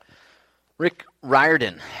Rick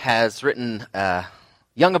Riordan has written a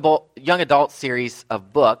young adult series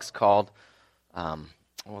of books called,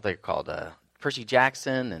 what they're called, Percy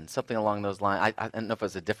Jackson and something along those lines. I don't know if it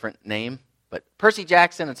was a different name, but Percy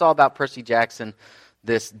Jackson, it's all about Percy Jackson,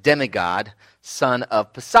 this demigod, son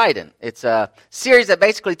of Poseidon. It's a series that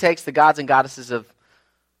basically takes the gods and goddesses of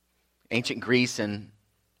ancient Greece and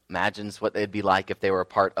imagines what they'd be like if they were a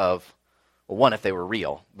part of, well, one, if they were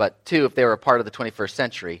real, but two, if they were a part of the 21st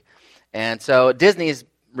century. And so Disney has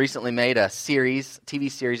recently made a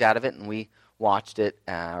TV series out of it, and we watched it,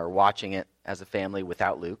 or watching it as a family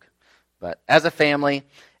without Luke, but as a family.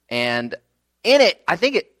 And in it, I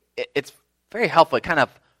think it's very helpful. It kind of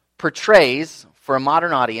portrays, for a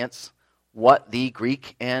modern audience, what the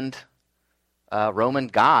Greek and Roman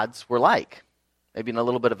gods were like, maybe in a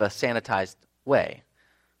little bit of a sanitized way,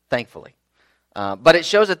 thankfully. But it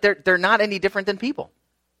shows that they're not any different than people.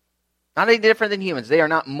 Not any different than humans. They are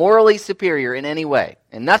not morally superior in any way.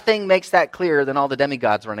 And nothing makes that clearer than all the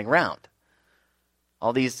demigods running around.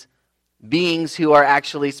 All these beings who are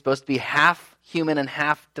actually supposed to be half human and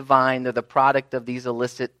half divine. They're the product of these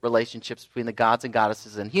illicit relationships between the gods and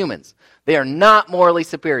goddesses and humans. They are not morally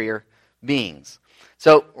superior beings.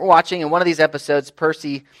 So we're watching, in one of these episodes,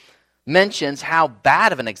 Percy mentions how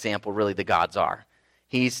bad of an example really the gods are.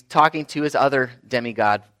 He's talking to his other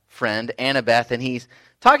demigod friend, Annabeth, and he's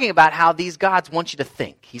talking about how these gods want you to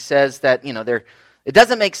think. He says that, it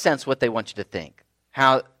doesn't make sense what they want you to think.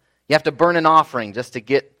 How you have to burn an offering just to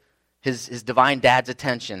get his divine dad's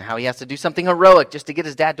attention. How he has to do something heroic just to get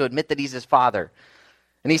his dad to admit that he's his father.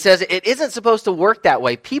 And he says it isn't supposed to work that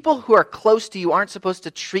way. People who are close to you aren't supposed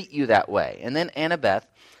to treat you that way. And then Annabeth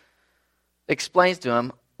explains to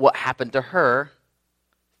him what happened to her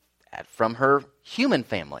from her human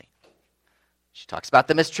family. She talks about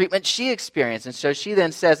the mistreatment she experienced, and so she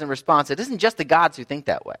then says in response, it isn't just the gods who think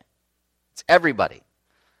that way. It's everybody.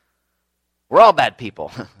 We're all bad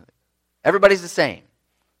people. Everybody's the same.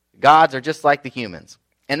 Gods are just like the humans.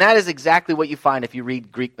 And that is exactly what you find if you read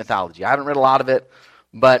Greek mythology. I haven't read a lot of it,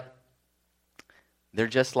 but they're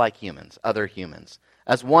just like humans, other humans.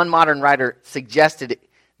 As one modern writer suggested,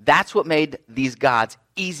 that's what made these gods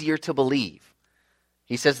easier to believe.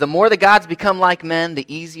 He says, the more the gods become like men,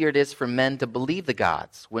 the easier it is for men to believe the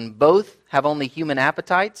gods. When both have only human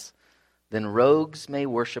appetites, then rogues may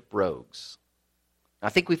worship rogues. I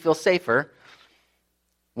think we feel safer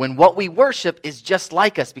when what we worship is just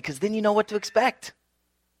like us, because then you know what to expect.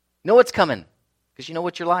 You know what's coming, because you know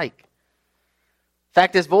what you're like.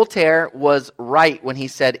 Fact is, Voltaire was right when he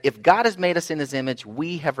said, if God has made us in his image,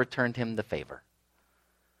 we have returned him the favor.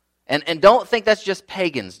 And don't think that's just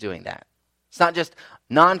pagans doing that. It's not just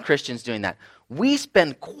non-Christians doing that. We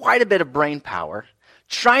spend quite a bit of brain power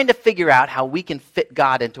trying to figure out how we can fit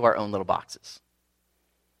God into our own little boxes.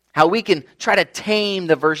 How we can try to tame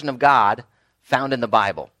the version of God found in the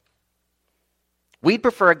Bible. We'd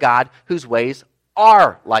prefer a God whose ways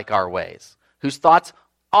are like our ways, whose thoughts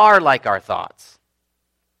are like our thoughts.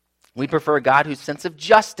 We prefer a God whose sense of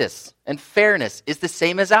justice and fairness is the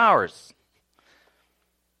same as ours.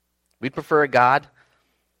 We prefer a God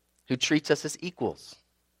who treats us as equals,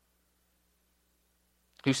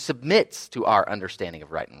 who submits to our understanding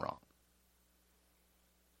of right and wrong.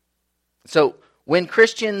 So when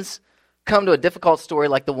Christians come to a difficult story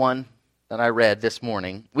like the one that I read this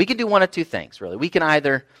morning, we can do one of two things, really. We can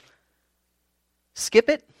either skip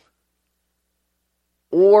it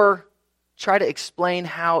or try to explain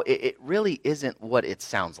how it really isn't what it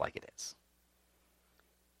sounds like it is.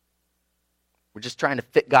 We're just trying to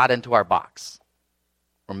fit God into our box.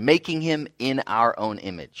 We're making him in our own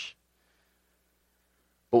image.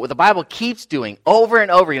 But what the Bible keeps doing over and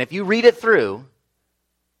over again, if you read it through,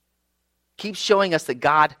 keeps showing us that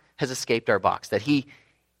God has escaped our box, that he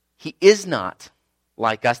is not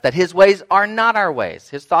like us, that his ways are not our ways.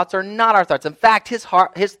 His thoughts are not our thoughts. In fact, his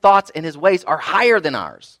thoughts and his ways are higher than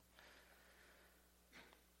ours.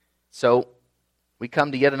 So we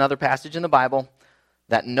come to yet another passage in the Bible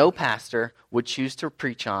that no pastor would choose to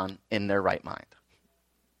preach on in their right mind.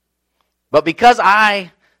 But because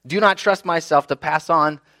I do not trust myself to pass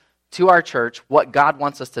on to our church what God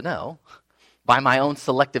wants us to know by my own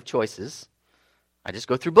selective choices, I just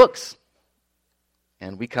go through books.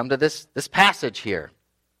 And we come to this passage here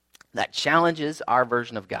that challenges our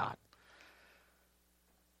version of God.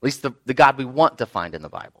 At least the God we want to find in the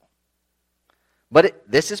Bible. But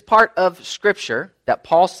this is part of Scripture that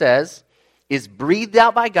Paul says is breathed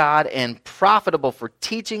out by God and profitable for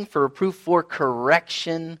teaching, for reproof, for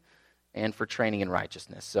correction, and for training in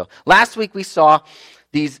righteousness. So last week we saw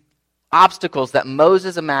these obstacles that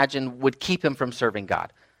Moses imagined would keep him from serving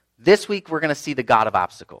God. This week we're going to see the God of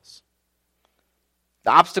obstacles.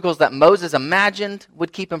 The obstacles that Moses imagined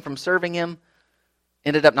would keep him from serving him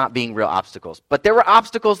ended up not being real obstacles. But there were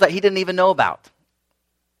obstacles that he didn't even know about.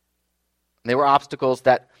 They were obstacles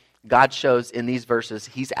that God shows in these verses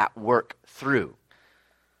he's at work through.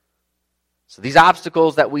 So these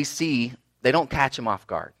obstacles that we see, they don't catch him off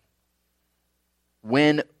guard.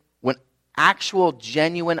 When actual,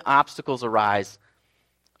 genuine obstacles arise,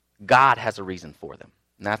 God has a reason for them.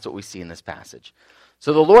 And that's what we see in this passage.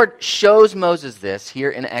 So the Lord shows Moses this here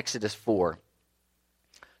in Exodus 4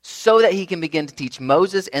 so that he can begin to teach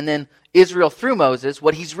Moses and then Israel through Moses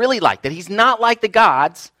what he's really like, that he's not like the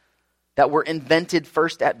gods that were invented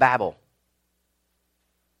first at Babel.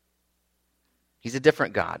 He's a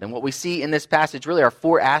different God. And what we see in this passage really are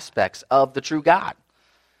four aspects of the true God.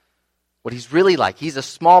 What he's really like. He's a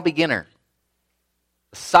small beginner,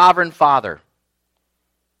 a sovereign father,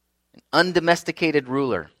 an undomesticated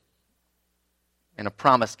ruler, and a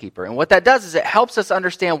promise keeper. And what that does is it helps us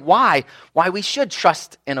understand why we should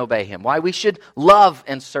trust and obey him, why we should love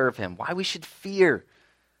and serve him, why we should fear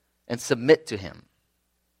and submit to him,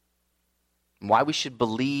 and why we should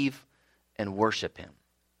believe and worship him.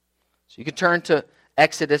 So you can turn to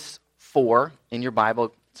Exodus 4 in your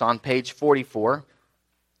Bible. It's on page 44.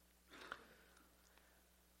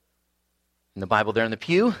 In the Bible there in the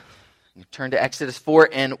pew, you turn to Exodus 4,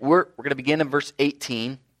 and we're going to begin in verse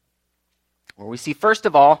 18, where we see, first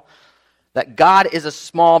of all, that God is a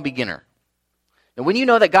small beginner. And when you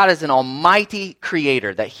know that God is an almighty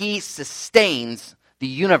creator, that he sustains the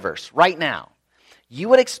universe right now, you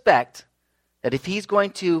would expect that if he's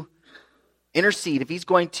going to intercede, if he's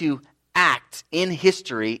going to act in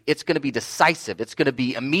history, it's going to be decisive, it's going to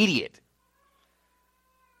be immediate.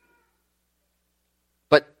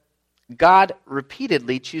 But God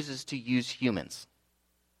repeatedly chooses to use humans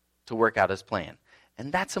to work out his plan.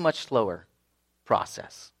 And that's a much slower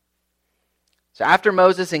process. So after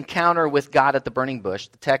Moses' encounter with God at the burning bush,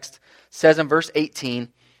 the text says in verse 18,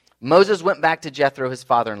 Moses went back to Jethro, his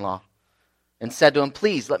father-in-law, and said to him,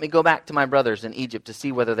 "Please, let me go back to my brothers in Egypt to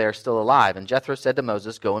see whether they are still alive." And Jethro said to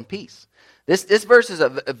Moses, "Go in peace." This verse is a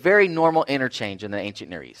very normal interchange in the ancient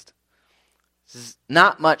Near East. This is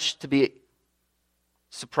not much to be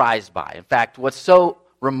surprised by. In fact, what's so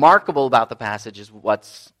remarkable about the passage is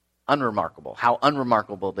what's unremarkable, how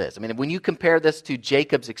unremarkable it is. I mean, when you compare this to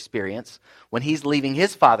Jacob's experience when he's leaving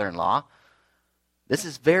his father-in-law, this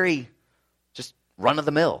is very just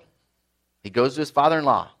run-of-the-mill. He goes to his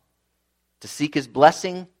father-in-law to seek his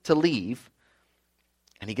blessing to leave,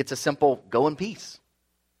 and he gets a simple "go in peace."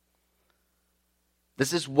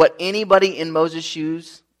 This is what anybody in Moses'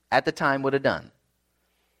 shoes at the time would have done.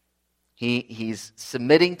 He's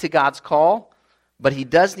submitting to God's call, but he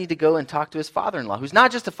does need to go and talk to his father-in-law, who's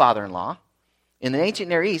not just a father-in-law. In the ancient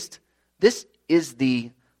Near East, this is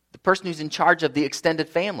the person who's in charge of the extended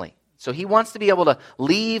family. So he wants to be able to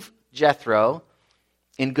leave Jethro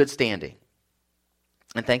in good standing.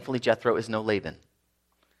 And thankfully, Jethro is no Laban.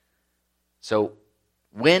 So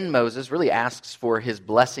when Moses really asks for his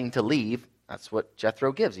blessing to leave, that's what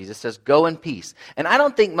Jethro gives. He just says, "Go in peace." And I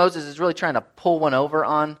don't think Moses is really trying to pull one over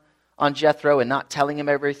on Jethro and not telling him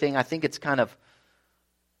everything. I think it's kind of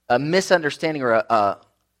a misunderstanding or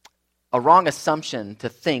a wrong assumption to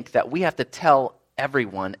think that we have to tell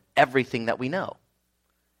everyone everything that we know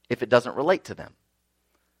if it doesn't relate to them.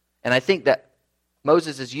 And I think that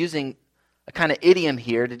Moses is using a kind of idiom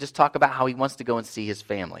here to just talk about how he wants to go and see his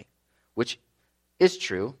family, which is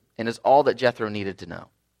true and is all that Jethro needed to know.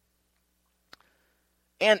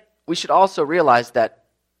 And we should also realize that,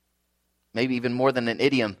 maybe even more than an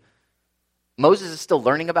idiom, Moses is still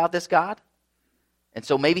learning about this God. And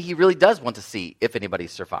so maybe he really does want to see if anybody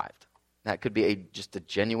survived. That could be just a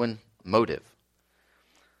genuine motive.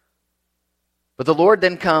 But the Lord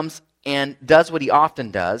then comes and does what he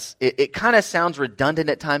often does. It kind of sounds redundant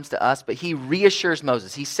at times to us, but he reassures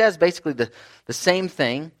Moses. He says basically the same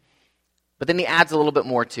thing, but then he adds a little bit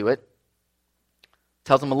more to it.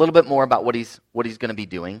 Tells him a little bit more about what he's going to be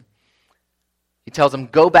doing. He tells him,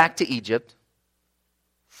 "Go back to Egypt,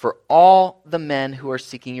 for all the men who are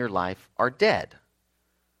seeking your life are dead."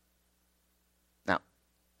 Now,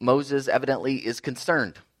 Moses evidently is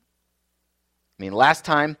concerned. I mean, last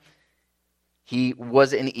time he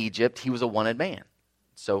was in Egypt, he was a wanted man.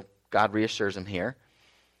 So God reassures him here.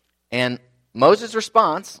 And Moses'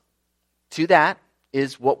 response to that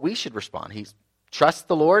is what we should respond. He trusts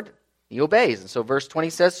the Lord, he obeys. And so verse 20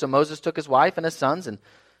 says, "So Moses took his wife and his sons and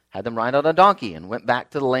had them ride on a donkey and went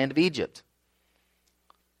back to the land of Egypt."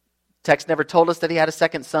 Text never told us that he had a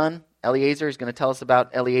second son, Eleazar. He's going to tell us about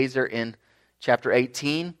Eleazar in chapter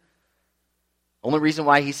 18. Only reason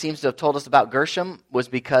why he seems to have told us about Gershom was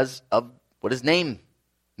because of what his name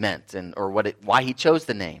meant or why he chose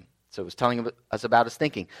the name. So it was telling us about his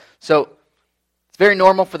thinking. So it's very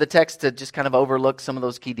normal for the text to just kind of overlook some of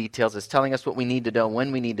those key details. It's telling us what we need to know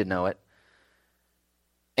when we need to know it.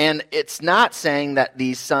 And it's not saying that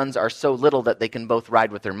these sons are so little that they can both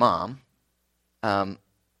ride with their mom.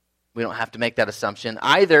 We don't have to make that assumption.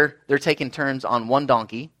 Either they're taking turns on one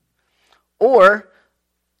donkey, or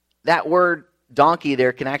that word donkey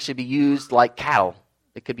there can actually be used like cattle.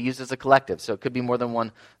 It could be used as a collective, so it could be more than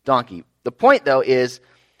one donkey. The point, though, is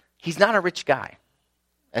he's not a rich guy.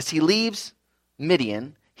 As he leaves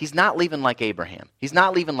Midian, he's not leaving like Abraham. He's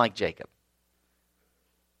not leaving like Jacob.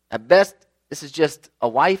 At best, this is just a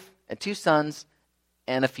wife and 2 sons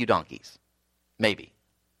and a few donkeys, maybe.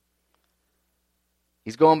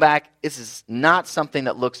 He's going back. This is not something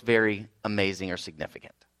that looks very amazing or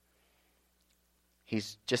significant.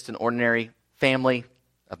 He's just an ordinary family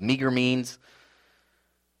of meager means.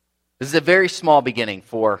 This is a very small beginning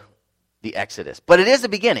for the Exodus, but it is a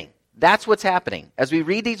beginning. That's what's happening. As we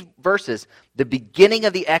read these verses, the beginning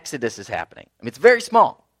of the Exodus is happening. I mean, it's very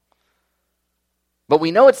small. But we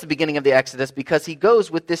know it's the beginning of the Exodus because he goes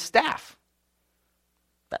with this staff.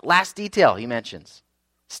 That last detail he mentions.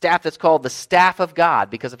 Staff that's called the staff of God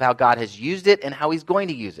because of how God has used it and how he's going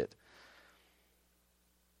to use it.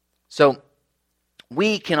 So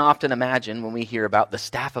we can often imagine when we hear about the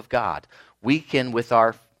staff of God, we can, with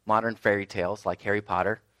our modern fairy tales like Harry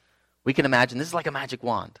Potter, we can imagine this is like a magic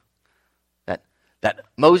wand that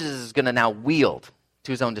Moses is going to now wield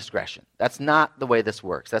to his own discretion. That's not the way this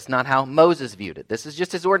works. That's not how Moses viewed it. This is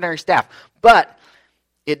just his ordinary staff. But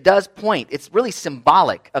it does point, it's really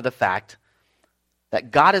symbolic of the fact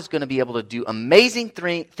that God is going to be able to do amazing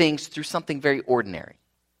things through something very ordinary,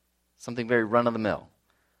 something very run-of-the-mill.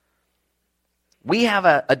 We have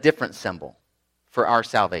a different symbol for our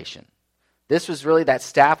salvation. That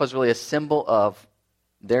staff was really a symbol of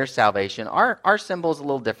their salvation. Our symbol is a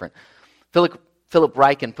little different. Philip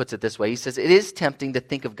Ryken puts it this way. He says, it is tempting to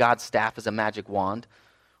think of God's staff as a magic wand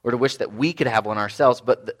or to wish that we could have one ourselves,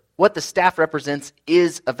 but what the staff represents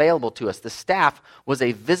is available to us. The staff was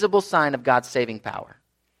a visible sign of God's saving power.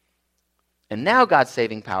 And now God's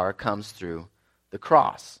saving power comes through the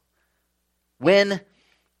cross. When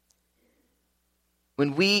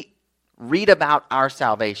we read about our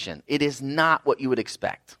salvation, it is not what you would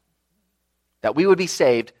expect. That we would be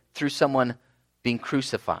saved through someone being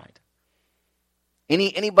crucified.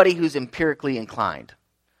 Anybody who's empirically inclined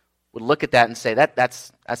would look at that and say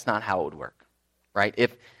that's not how it would work, right?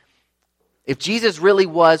 If Jesus really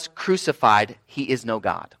was crucified, he is no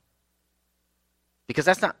God. Because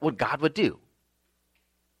that's not what God would do.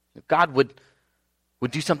 God would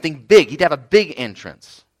do something big. He'd have a big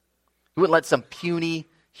entrance. He wouldn't let some puny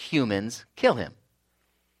humans kill him.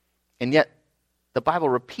 And yet, the Bible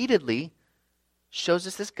repeatedly shows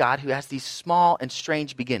us this God who has these small and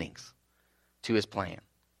strange beginnings to his plan.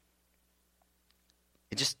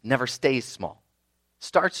 It just never stays small.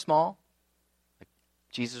 Starts small. Like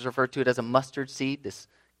Jesus referred to it as a mustard seed, this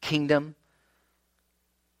kingdom.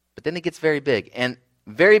 But then it gets very big. And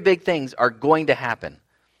very big things are going to happen.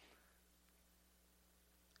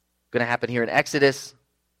 Going to happen here in Exodus.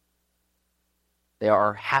 They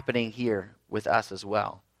are happening here with us as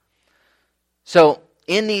well. So,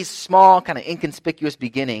 in these small, kind of inconspicuous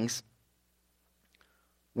beginnings,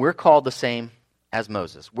 we're called the same as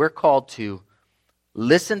Moses. We're called to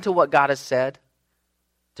listen to what God has said,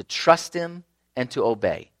 to trust him, and to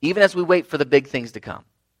obey, even as we wait for the big things to come.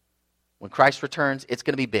 When Christ returns, it's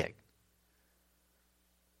going to be big.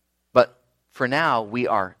 But for now, we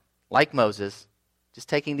are, like Moses, just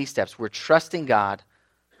taking these steps. We're trusting God.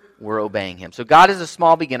 We're obeying him. So God is a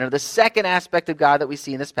small beginner. The second aspect of God that we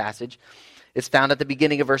see in this passage is found at the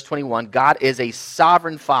beginning of verse 21. God is a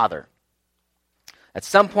sovereign Father. At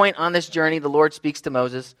some point on this journey, the Lord speaks to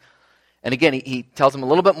Moses. And again, he tells him a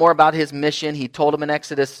little bit more about his mission. He told him in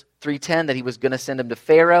Exodus 3:10 that he was going to send him to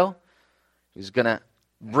Pharaoh. He was going to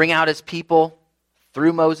bring out his people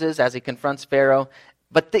through Moses as he confronts Pharaoh.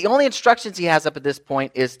 But the only instructions he has up at this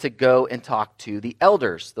point is to go and talk to the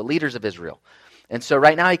elders, the leaders of Israel. And so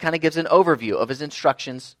right now he kind of gives an overview of his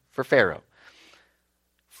instructions for Pharaoh.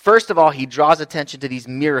 First of all, he draws attention to these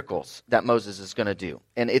miracles that Moses is going to do.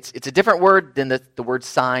 And it's a different word than the word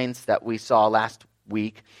signs that we saw last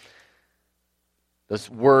week.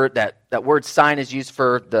 That word sign is used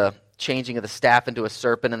for the changing of the staff into a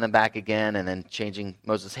serpent and then back again, and then changing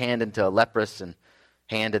Moses' hand into a leprous and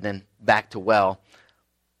hand and then back to well.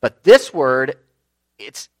 But this word,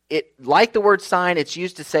 like the word sign, it's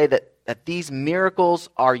used to say that these miracles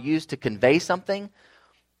are used to convey something.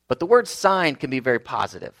 But the word sign can be very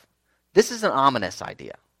positive. This is an ominous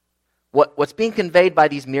idea. what's being conveyed by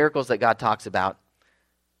these miracles that God talks about,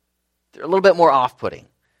 they're a little bit more off-putting.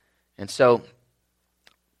 And so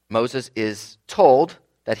Moses is told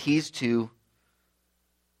that he's to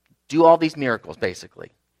do all these miracles,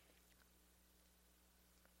 basically.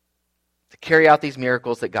 To carry out these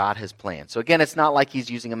miracles that God has planned. So again, it's not like he's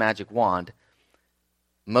using a magic wand.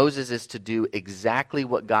 Moses is to do exactly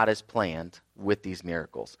what God has planned with these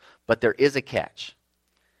miracles. But there is a catch.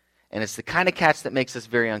 And it's the kind of catch that makes us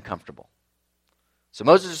very uncomfortable. So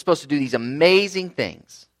Moses is supposed to do these amazing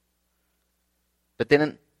things. But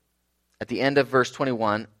then at the end of verse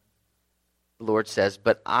 21, the Lord says,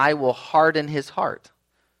 "But I will harden his heart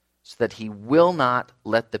so that he will not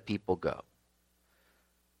let the people go."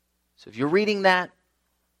 So if you're reading that,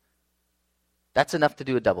 that's enough to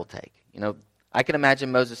do a double take. I can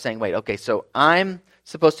imagine Moses saying, wait, okay, so I'm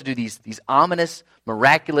supposed to do these ominous,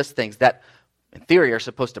 miraculous things that, in theory, are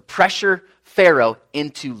supposed to pressure Pharaoh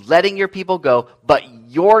into letting your people go, but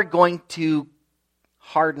you're going to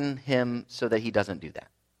harden him so that he doesn't do that.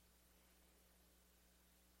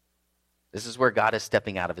 This is where God is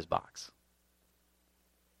stepping out of his box.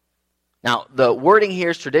 Now, the wording here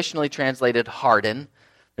is traditionally translated harden.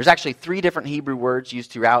 There's actually 3 different Hebrew words used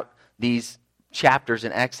throughout these chapters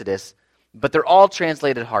in Exodus, but they're all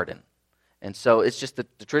translated harden. And so it's just the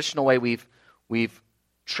traditional way we've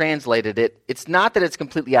translated it. It's not that it's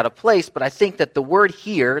completely out of place, but I think that the word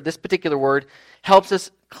here, this particular word, helps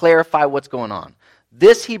us clarify what's going on.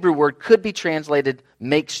 This Hebrew word could be translated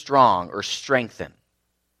make strong or strengthen.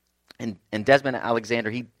 And Desmond Alexander,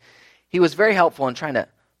 he was very helpful in trying to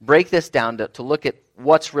break this down to look at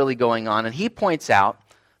what's really going on. And he points out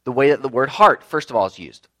the way that the word heart, first of all, is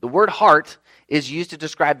used. The word heart is used to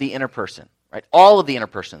describe the inner person, right? All of the inner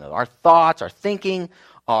person, though. Our thoughts, our thinking,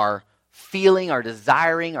 our feeling, our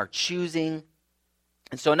desiring, our choosing.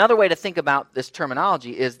 And so another way to think about this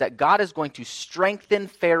terminology is that God is going to strengthen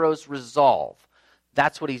Pharaoh's resolve.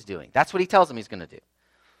 That's what he's doing. That's what he tells him he's going to do.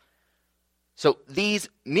 So these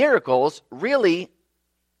miracles really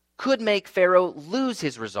could make Pharaoh lose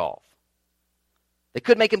his resolve. They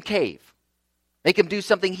could make him cave. Make him do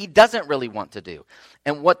something he doesn't really want to do.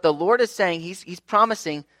 And what the Lord is saying, he's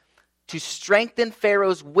promising to strengthen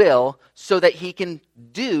Pharaoh's will so that he can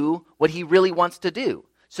do what he really wants to do,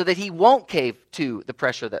 so that he won't cave to the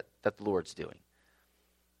pressure that the Lord's doing.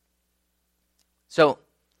 So,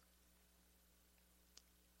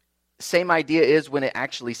 same idea is when it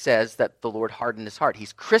actually says that the Lord hardened his heart.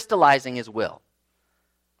 He's crystallizing his will,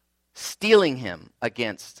 steeling him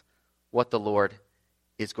against what the Lord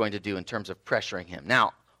is going to do in terms of pressuring him.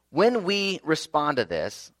 Now, when we respond to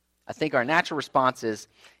this, I think our natural response is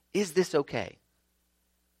this okay?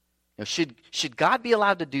 Should God be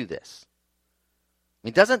allowed to do this? I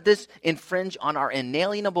mean, doesn't this infringe on our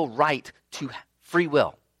inalienable right to free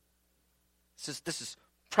will? This is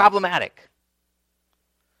problematic.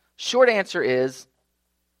 Short answer is,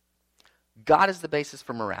 God is the basis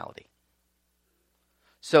for morality.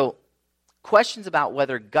 So, questions about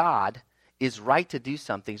whether God is right to do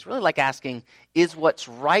something is really like asking, is what's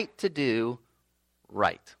right to do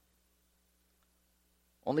right?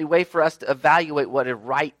 Only way for us to evaluate what a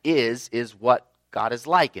right is what God is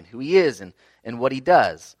like and who he is and what he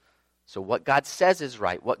does. So what God says is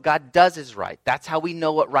right, what God does is right. That's how we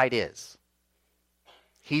know what right is.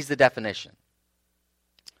 He's the definition.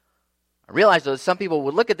 I realize, though, some people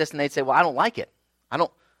would look at this and they'd say, well, I don't like it. I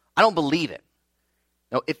don't believe it.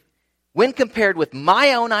 No, when compared with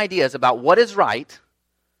my own ideas about what is right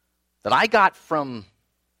that I got from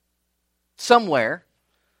somewhere,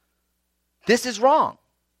 this is wrong,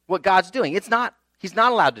 what God's doing. He's not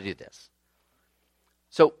allowed to do this.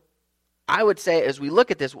 So I would say, as we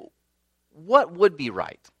look at this, what would be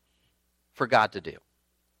right for God to do?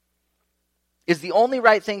 Is the only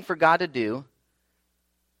right thing for God to do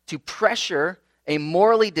to pressure a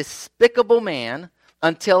morally despicable man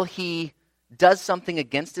until he does something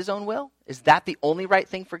against his own will? Is that the only right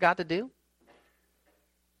thing for God to do?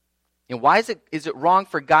 And why is it wrong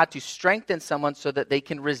for God to strengthen someone so that they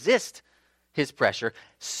can resist his pressure,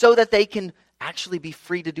 so that they can actually be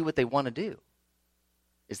free to do what they want to do?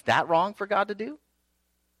 Is that wrong for God to do?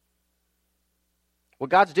 What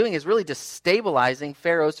God's doing is really destabilizing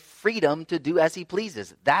Pharaoh's freedom to do as he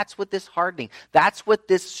pleases. That's what this hardening, that's what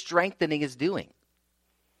this strengthening is doing.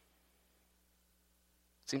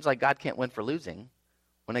 Seems like God can't win for losing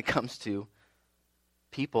when it comes to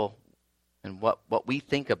people and what we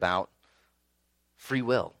think about free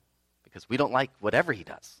will, because we don't like whatever he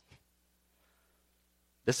does.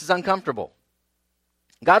 This is uncomfortable.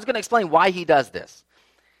 God's going to explain why he does this.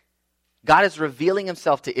 God is revealing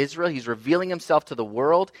himself to Israel. He's revealing himself to the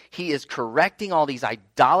world. He is correcting all these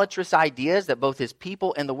idolatrous ideas that both his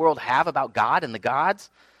people and the world have about God and the gods.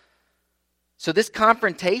 So this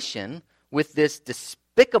confrontation with this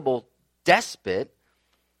despicable despot,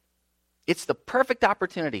 it's the perfect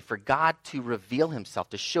opportunity for God to reveal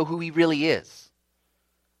himself, to show who he really is,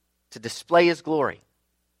 to display his glory.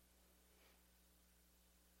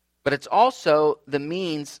 But it's also the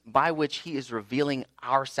means by which he is revealing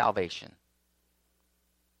our salvation.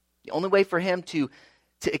 The only way for him to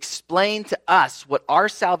explain to us what our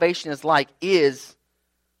salvation is like is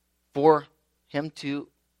for him to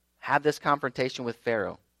have this confrontation with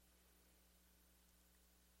Pharaoh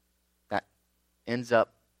that ends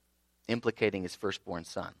up implicating his firstborn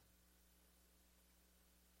son.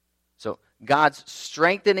 So God's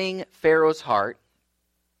strengthening Pharaoh's heart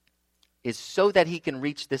is so that he can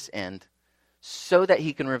reach this end, so that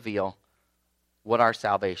he can reveal what our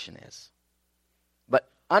salvation is. But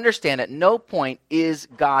understand, at no point is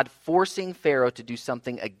God forcing Pharaoh to do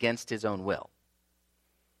something against his own will.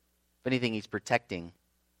 If anything, he's protecting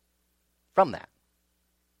from that.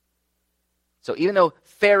 So even though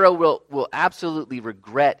Pharaoh will absolutely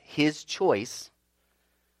regret his choice,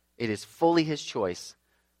 it is fully his choice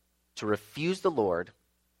to refuse the Lord,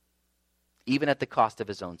 even at the cost of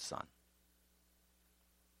his own son.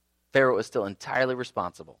 Pharaoh is still entirely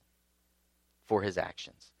responsible for his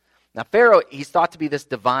actions. Now, Pharaoh, he's thought to be this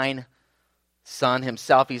divine son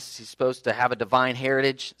himself. He's supposed to have a divine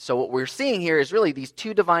heritage. So what we're seeing here is really these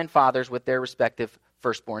two divine fathers with their respective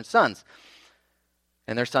firstborn sons.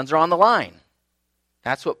 And their sons are on the line.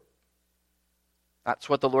 That's what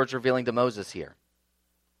the Lord's revealing to Moses here.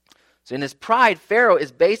 So in his pride, Pharaoh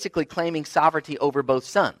is basically claiming sovereignty over both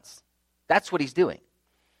sons. That's what he's doing.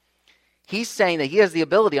 He's saying that he has the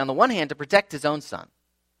ability, on the one hand, to protect his own son.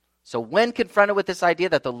 So when confronted with this idea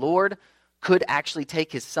that the Lord could actually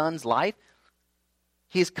take his son's life,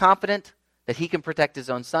 he is confident that he can protect his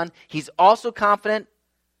own son. He's also confident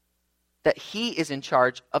that he is in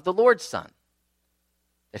charge of the Lord's son.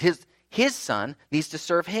 That his son needs to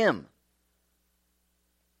serve him.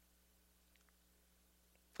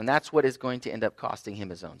 And that's what is going to end up costing him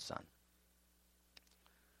his own son.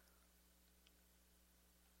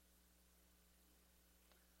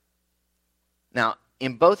 Now,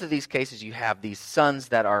 in both of these cases, you have these sons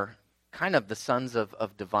that are kind of the sons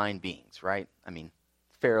of divine beings, right? I mean,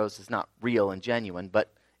 Pharaoh's is not real and genuine,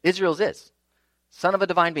 but Israel's is. Son of a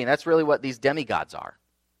divine being. That's really what these demigods are.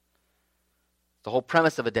 The whole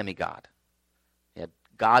premise of a demigod. You had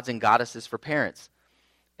gods and goddesses for parents.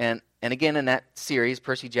 And again, in that series,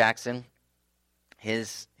 Percy Jackson,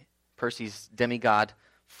 Percy's demigod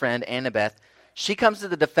friend, Annabeth, she comes to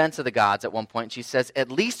the defense of the gods at one point. And she says, at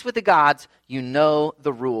least with the gods, you know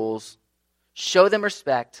the rules. Show them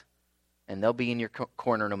respect, and they'll be in your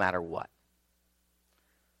corner no matter what.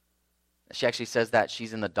 She actually says that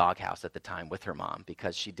she's in the doghouse at the time with her mom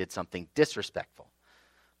because she did something disrespectful.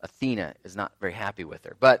 Athena is not very happy with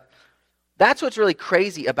her. But that's what's really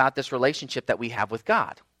crazy about this relationship that we have with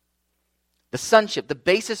God. The sonship, the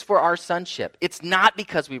basis for our sonship. It's not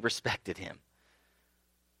because we respected him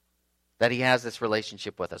that he has this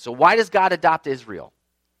relationship with us. So why does God adopt Israel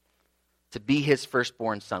to be his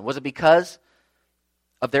firstborn son? Was it because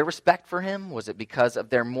of their respect for him? Was it because of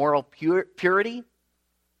their moral purity?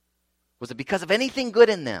 Was it because of anything good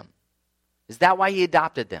in them? Is that why he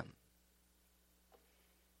adopted them?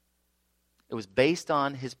 It was based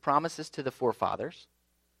on his promises to the forefathers,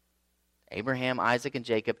 Abraham, Isaac, and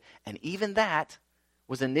Jacob, and even that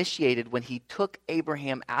was initiated when he took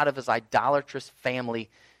Abraham out of his idolatrous family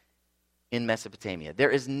in Mesopotamia. There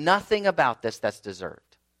is nothing about this that's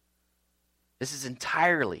deserved. This is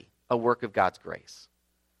entirely a work of God's grace.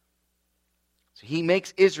 So he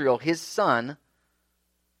makes Israel his son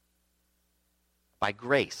by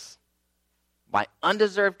grace, by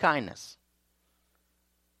undeserved kindness.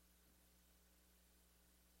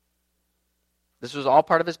 This was all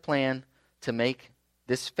part of his plan to make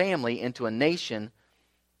this family into a nation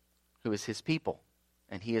who is his people,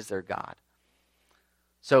 and he is their God.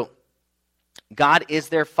 So, God is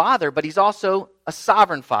their father, but he's also a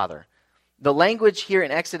sovereign father. The language here in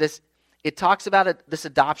Exodus, it talks about this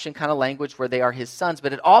adoption kind of language where they are his sons,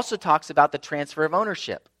 but it also talks about the transfer of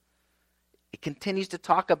ownership. It continues to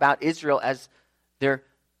talk about Israel as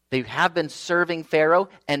they have been serving Pharaoh,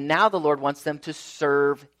 and now the Lord wants them to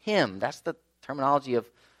serve him. That's the terminology of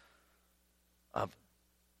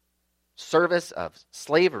service, of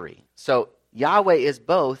slavery. So Yahweh is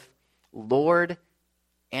both Lord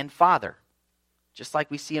and Father, just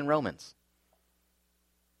like we see in Romans.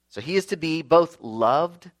 So he is to be both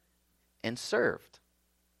loved and served.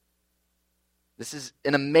 This is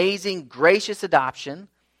an amazing, gracious adoption.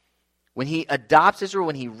 When he adopts Israel,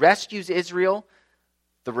 when he rescues Israel,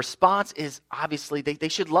 the response is obviously they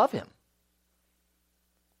should love him.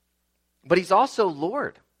 But he's also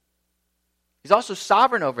Lord. He's also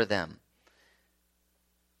sovereign over them.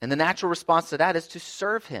 And the natural response to that is to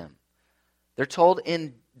serve him. They're told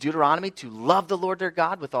in Deuteronomy to love the Lord their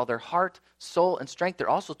God with all their heart, soul, and strength. They're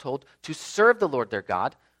also told to serve the Lord their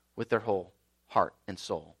God with their whole heart and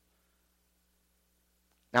soul.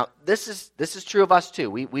 Now, this is true of us too.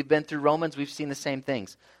 We've been through Romans. We've seen the same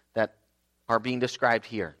things that are being described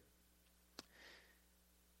here.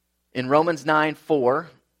 In Romans 9:4,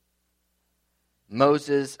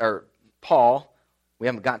 Paul, we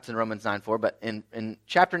haven't gotten to Romans 9:4, but in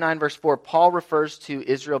chapter 9, verse 4, Paul refers to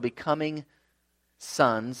Israel becoming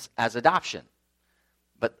sons as adoption.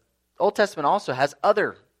 But the Old Testament also has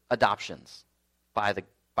other adoptions by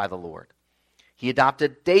the Lord. He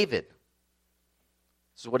adopted David.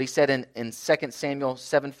 This is what he said in 2 Samuel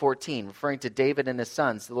 7:14, referring to David and his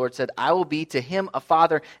sons. The Lord said, I will be to him a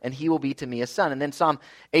father, and he will be to me a son. And then Psalm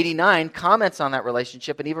 89 comments on that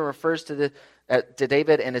relationship and even refers to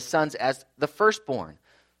David and his sons as the firstborn.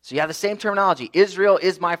 So you have the same terminology. Israel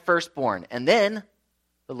is my firstborn. And then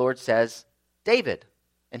the Lord says, David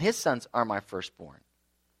and his sons are my firstborn,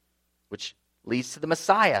 which leads to the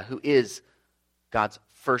Messiah, who is God's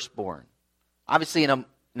firstborn. Obviously in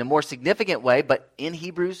a more significant way, but in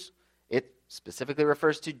Hebrews, it specifically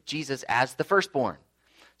refers to Jesus as the firstborn.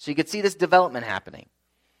 So you can see this development happening.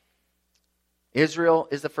 Israel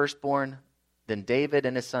is the firstborn, then David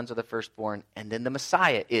and his sons are the firstborn, and then the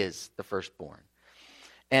Messiah is the firstborn.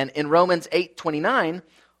 And in Romans 8:29,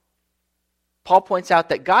 Paul points out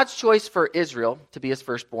that God's choice for Israel to be his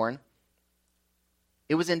firstborn,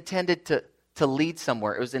 it was intended to lead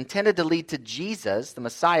somewhere. It was intended to lead to Jesus, the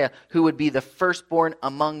Messiah, who would be the firstborn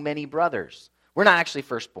among many brothers. We're not actually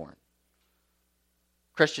firstborn.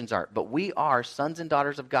 Christians aren't, but we are sons and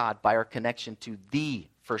daughters of God by our connection to the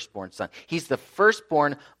firstborn son. He's the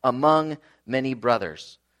firstborn among many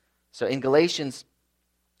brothers. So in Galatians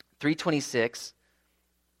 3:26,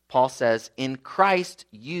 Paul says, in Christ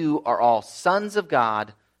you are all sons of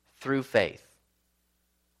God through faith.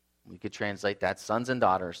 We could translate that, sons and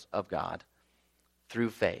daughters of God through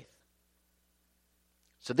faith.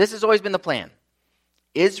 So this has always been the plan.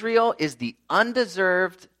 Israel is the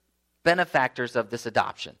undeserved benefactors of this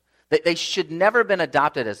adoption. They should never have been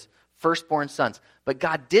adopted as firstborn sons, but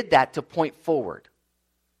God did that to point forward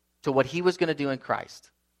to what he was going to do in Christ.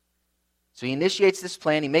 So he initiates this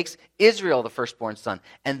plan. He makes Israel the firstborn son,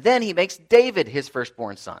 and then he makes David his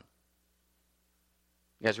firstborn son.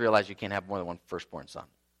 You guys realize you can't have more than one firstborn son.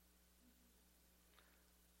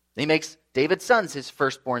 He makes David's sons his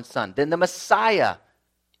firstborn son. Then the Messiah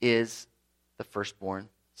is the firstborn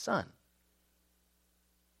son.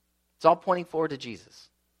 It's all pointing forward to Jesus.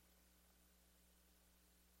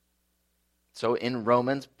 So in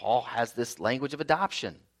Romans, Paul has this language of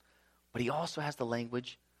adoption, but he also has the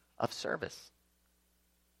language of service.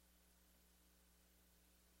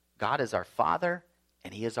 God is our Father,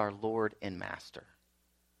 and he is our Lord and Master.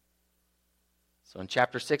 So in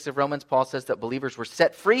chapter 6 of Romans, Paul says that believers were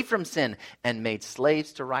set free from sin and made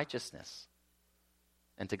slaves to righteousness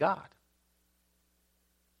and to God.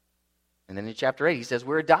 And then in chapter 8, he says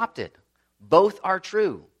we're adopted. Both are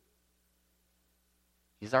true.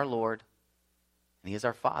 He's our Lord, and he is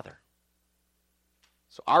our Father.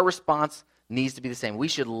 So our response needs to be the same. We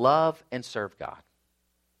should love and serve God.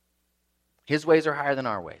 His ways are higher than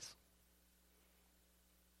our ways.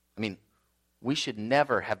 I mean, we should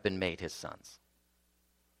never have been made his sons.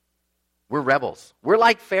 We're rebels. We're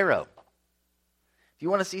like Pharaoh. If you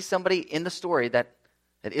want to see somebody in the story that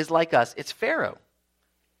is like us, it's Pharaoh.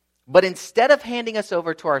 But instead of handing us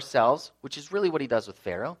over to ourselves, which is really what he does with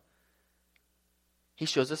Pharaoh, he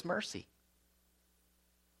shows us mercy.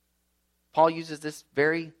 Paul uses this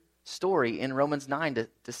very story in Romans 9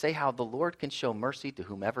 to say how the Lord can show mercy to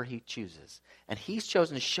whomever he chooses. And he's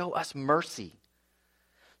chosen to show us mercy.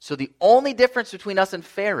 So the only difference between us and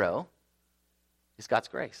Pharaoh is God's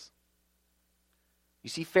grace. You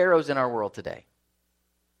see pharaohs in our world today.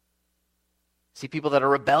 You see people that are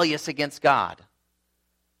rebellious against God.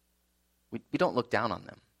 We don't look down on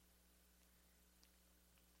them.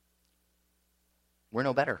 We're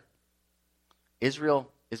no better.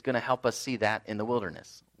 Israel is going to help us see that in the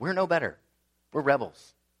wilderness. We're no better. We're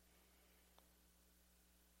rebels.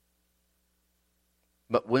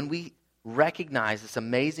 But when we recognize this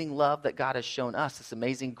amazing love that God has shown us, this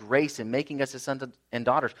amazing grace in making us his sons and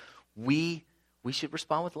daughters, we should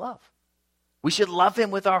respond with love. We should love him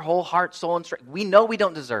with our whole heart, soul, and strength. We know we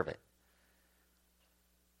don't deserve it.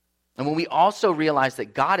 And when we also realize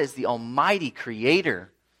that God is the almighty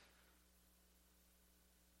creator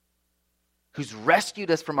who's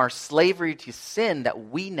rescued us from our slavery to sin, that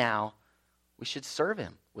we should serve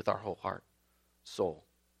him with our whole heart, soul,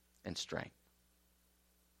 and strength.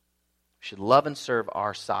 We should love and serve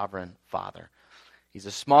our sovereign Father. He's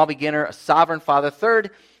a small beginner, a sovereign Father.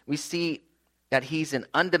 Third, we see that he's an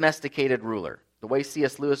undomesticated ruler. The way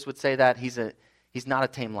C.S. Lewis would say that, he's not a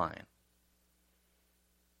tame lion.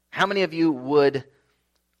 How many of you would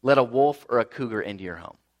let a wolf or a cougar into your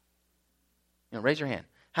home? Raise your hand.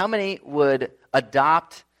 How many would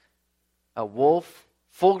adopt a wolf,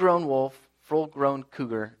 full-grown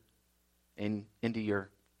cougar into your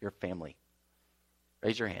family?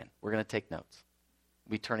 Raise your hand. We're going to take notes.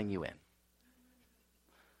 We'll be turning you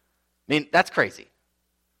in. That's crazy.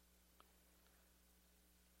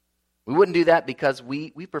 We wouldn't do that because we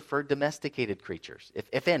prefer domesticated creatures,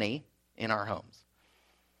 if any, in our homes.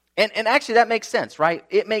 And actually that makes sense, right?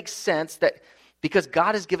 It makes sense that because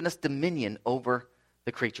God has given us dominion over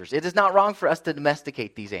the creatures. It is not wrong for us to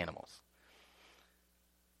domesticate these animals.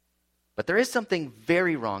 But there is something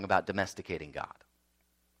very wrong about domesticating God.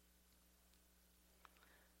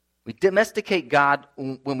 We domesticate God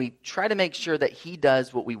when we try to make sure that he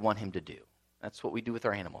does what we want him to do. That's what we do with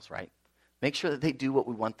our animals, right? Make sure that they do what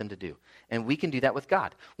we want them to do. And we can do that with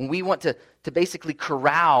God. When we want to basically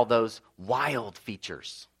corral those wild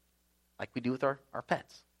features, like we do with our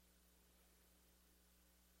pets.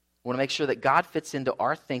 We want to make sure that God fits into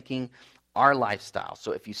our thinking, our lifestyle.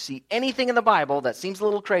 So if you see anything in the Bible that seems a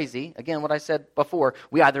little crazy, again, what I said before,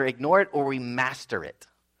 we either ignore it or we master it.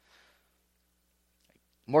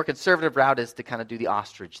 The more conservative route is to kind of do the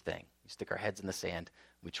ostrich thing. We stick our heads in the sand,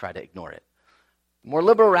 we try to ignore it. The more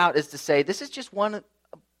liberal route is to say, this is just one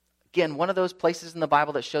of those places in the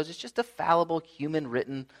Bible that shows it's just a fallible,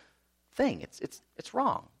 human-written thing. It's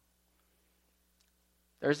wrong.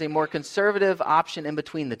 There's a more conservative option in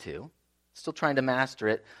between the two, still trying to master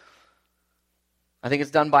it. I think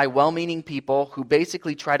it's done by well-meaning people who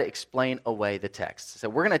basically try to explain away the text. So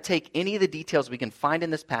we're going to take any of the details we can find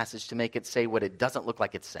in this passage to make it say what it doesn't look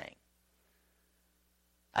like it's saying.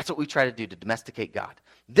 That's what we try to do to domesticate God.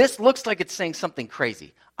 This looks like it's saying something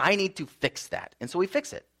crazy. I need to fix that. And so we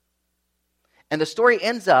fix it. And the story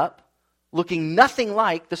ends up looking nothing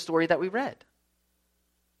like the story that we read.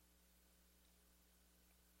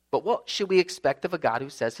 But what should we expect of a God who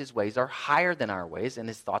says his ways are higher than our ways and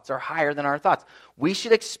his thoughts are higher than our thoughts? We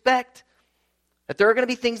should expect that there are going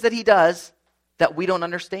to be things that he does that we don't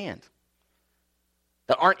understand,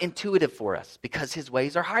 that aren't intuitive for us because his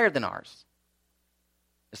ways are higher than ours.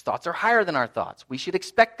 His thoughts are higher than our thoughts. We should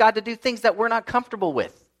expect God to do things that we're not comfortable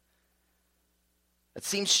with. It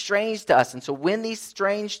seems strange to us. And so when these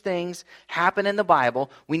strange things happen in the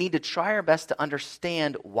Bible, we need to try our best to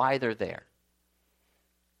understand why they're there.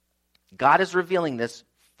 God is revealing this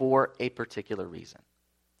for a particular reason.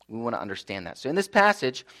 We want to understand that. So in this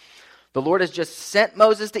passage, the Lord has just sent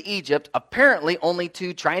Moses to Egypt, apparently only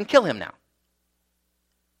to try and kill him now.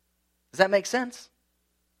 Does that make sense?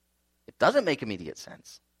 It doesn't make immediate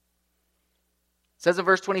sense. It says in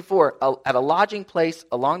verse 24, at a lodging place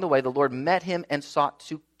along the way, the Lord met him and sought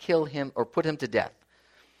to kill him or put him to death.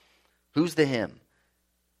 Who's the him?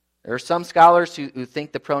 There are some scholars who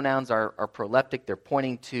think the pronouns are proleptic. They're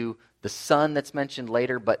pointing to the son that's mentioned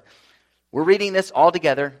later, but we're reading this all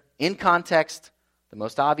together. In context, the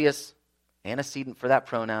most obvious antecedent for that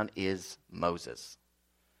pronoun is Moses.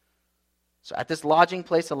 So at this lodging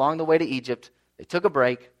place along the way to Egypt, they took a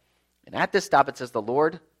break, and at this stop it says the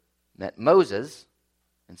Lord met Moses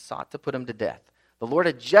and sought to put him to death. The Lord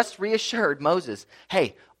had just reassured Moses,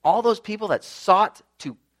 hey, all those people that sought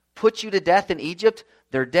to put you to death in Egypt,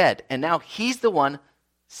 they're dead. And now he's the one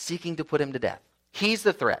seeking to put him to death. He's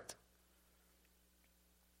the threat.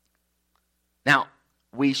 Now,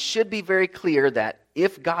 we should be very clear that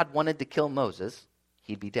if God wanted to kill Moses,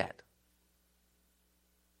 he'd be dead.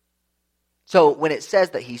 So when it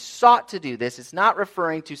says that he sought to do this, it's not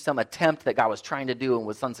referring to some attempt that God was trying to do and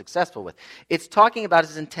was unsuccessful with. It's talking about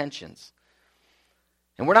his intentions.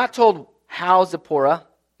 And we're not told how Zipporah,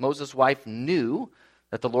 Moses' wife, knew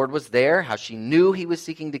that the Lord was there, how she knew he was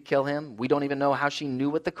seeking to kill him. We don't even know how she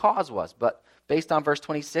knew what the cause was. But based on verse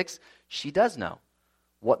 26, she does know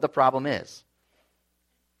what the problem is.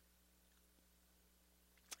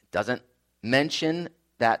 It doesn't mention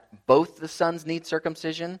that both the sons need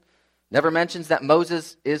circumcision. Never mentions that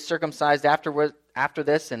Moses is circumcised after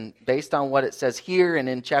this. And based on what it says here and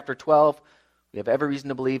in chapter 12, we have every reason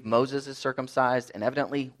to believe Moses is circumcised, and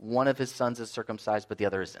evidently one of his sons is circumcised, but the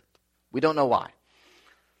other isn't. We don't know why.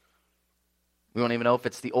 We don't even know if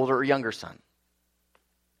it's the older or younger son.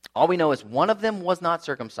 All we know is one of them was not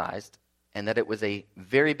circumcised and that it was a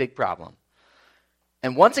very big problem.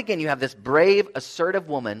 And once again, you have this brave, assertive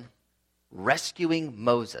woman rescuing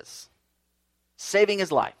Moses, saving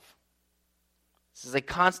his life. This is a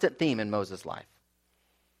constant theme in Moses' life.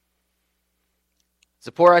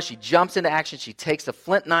 Zipporah, she jumps into action. She takes a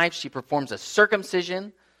flint knife. She performs a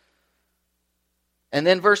circumcision. And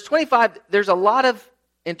then verse 25, there's a lot of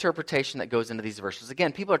interpretation that goes into these verses.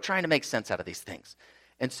 Again, people are trying to make sense out of these things.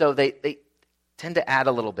 And so they tend to add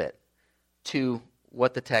a little bit to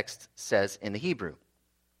what the text says in the Hebrew.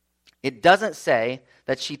 It doesn't say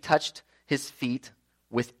that she touched his feet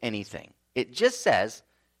with anything. It just says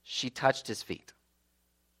she touched his feet.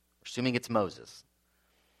 Assuming it's Moses.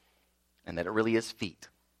 And that it really is feet.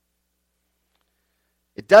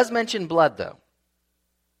 It does mention blood, though.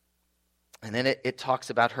 And then it talks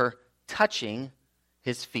about her touching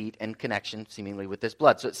his feet in connection, seemingly, with this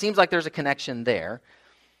blood. So it seems like there's a connection there.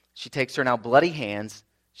 She takes her now bloody hands,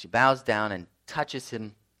 she bows down and touches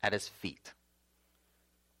him at his feet.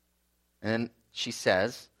 And then she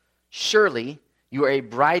says, "Surely you are a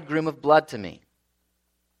bridegroom of blood to me."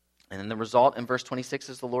 And then the result in verse 26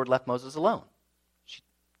 is the Lord left Moses alone. She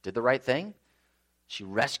did the right thing. She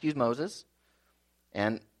rescued Moses.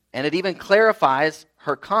 And it even clarifies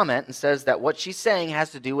her comment and says that what she's saying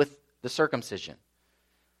has to do with the circumcision.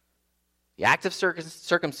 The act of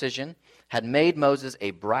circumcision had made Moses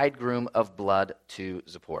a bridegroom of blood to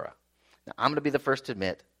Zipporah. Now, I'm going to be the first to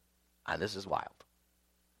admit, this is wild.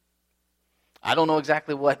 I don't know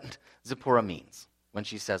exactly what Zipporah means when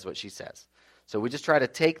she says what she says. So we just try to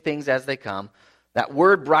take things as they come. That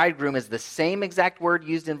word bridegroom is the same exact word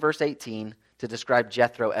used in verse 18 to describe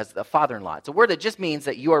Jethro as the father-in-law. It's a word that just means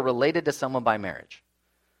that you are related to someone by marriage.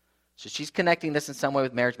 So she's connecting this in some way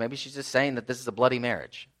with marriage. Maybe she's just saying that this is a bloody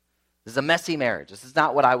marriage. This is a messy marriage. This is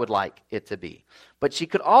not what I would like it to be. But she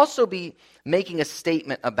could also be making a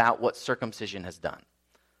statement about what circumcision has done.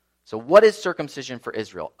 So what is circumcision for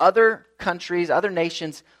Israel? Other countries, other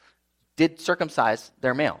nations did circumcise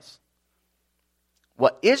their males.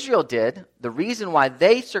 What Israel did, the reason why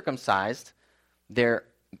they circumcised their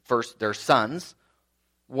sons,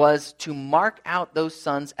 was to mark out those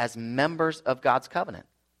sons as members of God's covenant.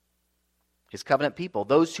 His covenant people,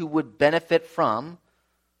 those who would benefit from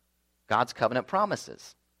God's covenant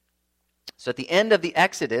promises. So at the end of the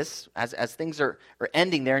Exodus, as things are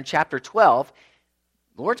ending there in chapter 12,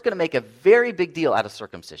 the Lord's going to make a very big deal out of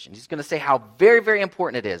circumcision. He's going to say how very, very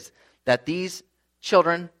important it is that these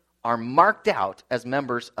children are marked out as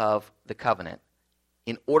members of the covenant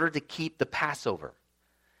in order to keep the Passover.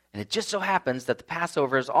 And it just so happens that the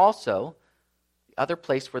Passover is also the other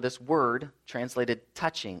place where this word translated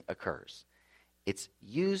touching occurs. It's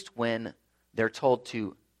used when they're told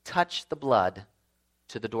to touch the blood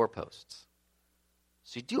to the doorposts.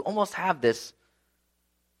 So you do almost have this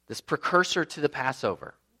precursor to the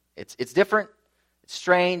Passover. It's different, it's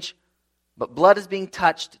strange, but blood is being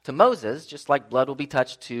touched to Moses, just like blood will be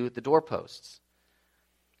touched to the doorposts.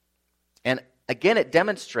 And again, it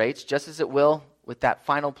demonstrates, just as it will with that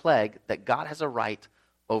final plague, that God has a right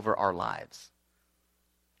over our lives,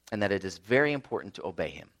 and that it is very important to obey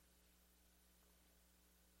him.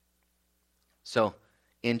 So,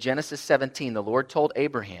 in Genesis 17, the Lord told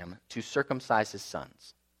Abraham to circumcise his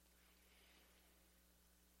sons.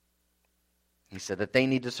 He said that they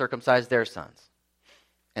need to circumcise their sons.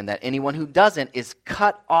 And that anyone who doesn't is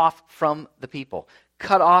cut off from the people,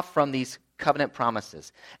 cut off from these covenant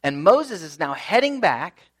promises. And Moses is now heading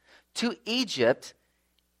back to Egypt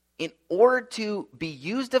in order to be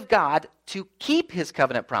used of God to keep his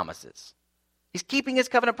covenant promises. He's keeping his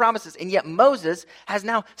covenant promises, and yet Moses has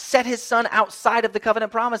now set his son outside of the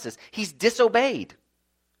covenant promises. He's disobeyed.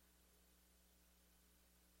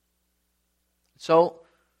 So,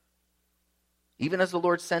 even as the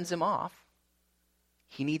Lord sends him off,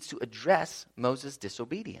 he needs to address Moses'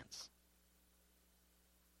 disobedience.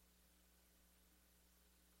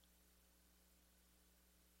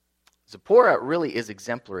 Zipporah really is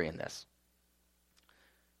exemplary in this.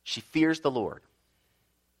 She fears the Lord.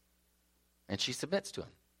 And she submits to him.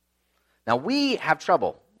 Now, we have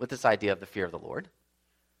trouble with this idea of the fear of the Lord.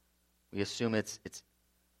 We assume it's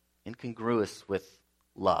incongruous with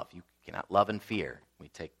love. You cannot love and fear. We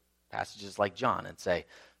take passages like John and say,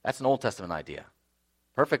 that's an Old Testament idea.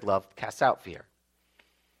 Perfect love casts out fear.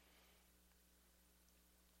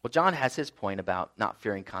 Well, John has his point about not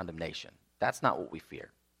fearing condemnation. That's not what we fear.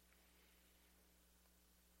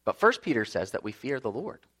 But 1 Peter says that we fear the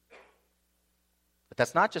Lord. But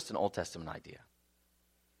that's not just an Old Testament idea.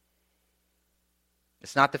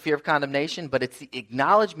 It's not the fear of condemnation, but it's the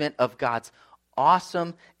acknowledgement of God's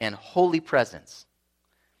awesome and holy presence.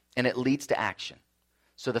 and it leads to action.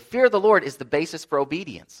 So the fear of the Lord is the basis for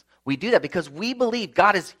obedience. We do that because we believe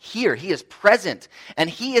God is here. He is present. And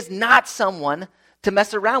He is not someone to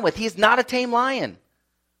mess around with. He is not a tame lion.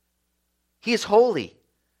 He is holy.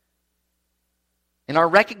 And our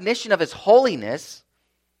recognition of His holiness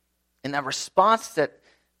and that response that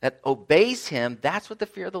obeys Him, that's what the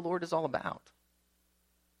fear of the Lord is all about.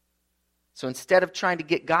 So instead of trying to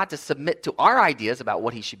get God to submit to our ideas about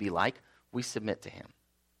what He should be like, we submit to Him.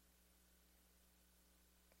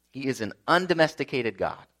 He is an undomesticated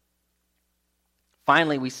God.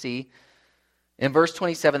 Finally, we see in verse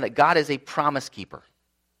 27 that God is a promise keeper.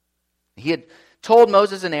 He had told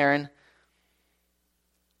Moses and Aaron,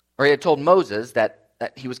 or He had told Moses that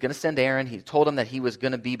He was going to send Aaron. He told him that he was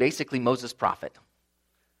going to be basically Moses' prophet.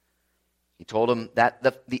 He told him that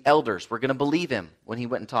the elders were going to believe him when he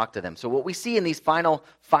went and talked to them. So what we see in these final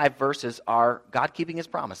 5 verses are God keeping His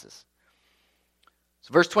promises.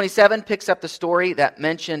 So verse 27 picks up the story that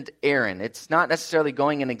mentioned Aaron. It's not necessarily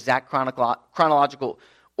going in exact chronological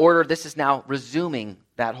order. This is now resuming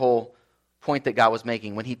that whole point that God was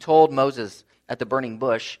making. When He told Moses at the burning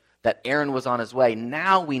bush that Aaron was on his way,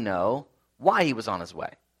 now we know why he was on his way.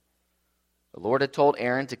 The Lord had told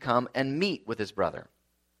Aaron to come and meet with his brother.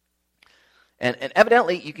 And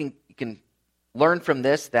evidently you can learn from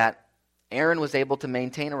this that Aaron was able to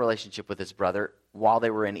maintain a relationship with his brother while they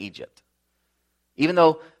were in Egypt. Even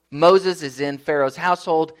though Moses is in Pharaoh's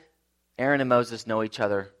household, Aaron and Moses know each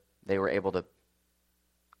other. They were able to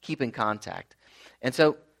keep in contact. And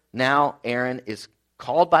so now Aaron is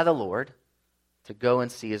called by the Lord to go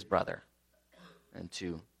and see his brother and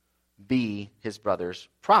to be his brother's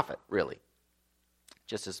prophet, really.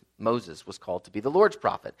 Just as Moses was called to be the Lord's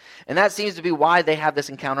prophet. And that seems to be why they have this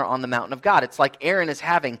encounter on the mountain of God. It's like Aaron is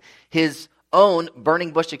having his own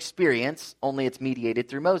burning bush experience, only it's mediated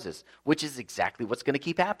through Moses, which is exactly what's going to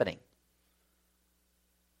keep happening.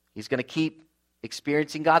 He's going to keep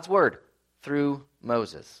experiencing God's word through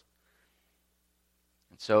Moses.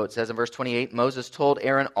 And so it says in verse 28, Moses told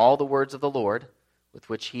Aaron all the words of the Lord with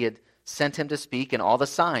which He had sent him to speak and all the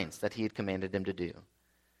signs that He had commanded him to do.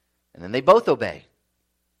 And then they both obey.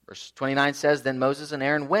 Verse 29 says, Then Moses and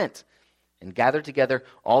Aaron went and gathered together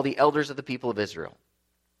all the elders of the people of Israel.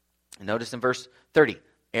 And notice in verse 30,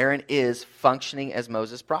 Aaron is functioning as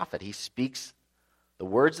Moses' prophet. He speaks the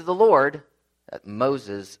words of the Lord that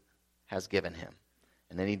Moses has given him.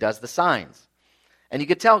 And then he does the signs. And you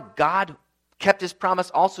could tell God kept His promise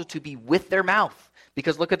also to be with their mouth.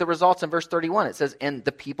 Because look at the results in verse 31. It says, And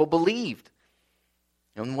the people believed.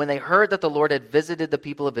 And when they heard that the Lord had visited the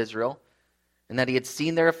people of Israel, and that He had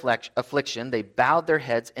seen their affliction, they bowed their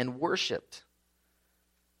heads and worshipped.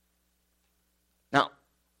 Now,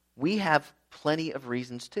 we have plenty of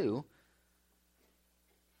reasons, too,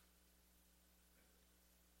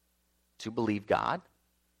 to believe God.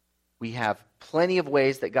 We have plenty of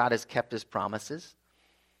ways that God has kept His promises.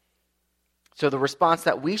 So the response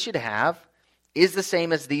that we should have is the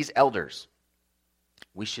same as these elders.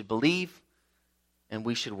 We should believe and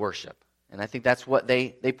we should worship. And I think that's what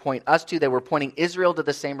they point us to. They were pointing Israel to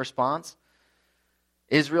the same response.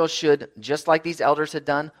 Israel should, just like these elders had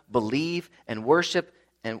done, believe and worship,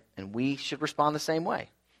 and we should respond the same way.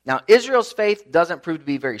 Now, Israel's faith doesn't prove to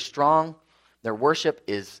be very strong. Their worship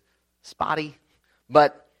is spotty.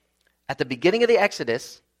 But at the beginning of the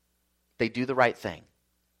Exodus, they do the right thing.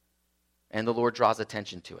 And the Lord draws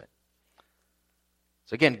attention to it.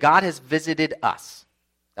 So again, God has visited us.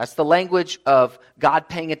 That's the language of God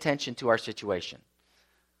paying attention to our situation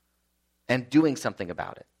and doing something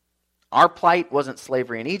about it. Our plight wasn't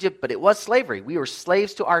slavery in Egypt, but it was slavery. We were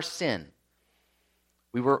slaves to our sin.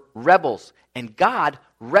 We were rebels, and God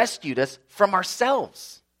rescued us from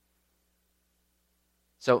ourselves.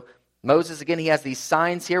 So Moses, again, he has these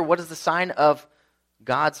signs here. What is the sign of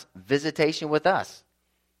God's visitation with us?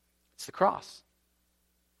 It's the cross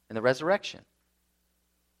and the resurrection.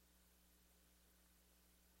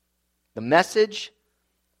 The message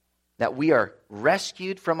that we are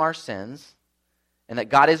rescued from our sins and that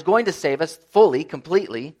God is going to save us fully,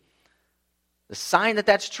 completely, the sign that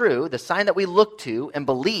that's true, the sign that we look to and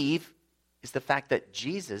believe is the fact that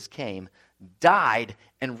Jesus came, died,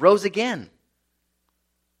 and rose again.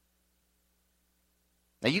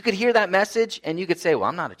 Now you could hear that message and you could say, well,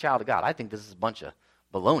 I'm not a child of God. I think this is a bunch of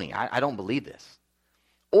baloney. I don't believe this.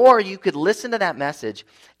 Or you could listen to that message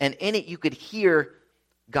and in it you could hear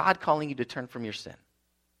God calling you to turn from your sin.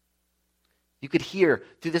 You could hear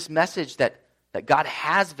through this message that God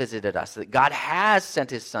has visited us, that God has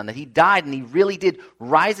sent His Son, that He died and He really did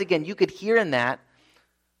rise again. You could hear in that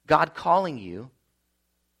God calling you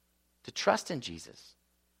to trust in Jesus.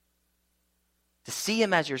 to see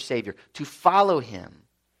him as your Savior, to follow him.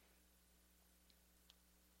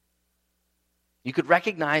 You could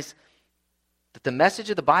recognize that the message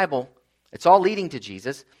of the Bible, it's all leading to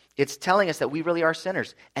Jesus. It's telling us that we really are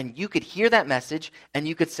sinners. And you could hear that message and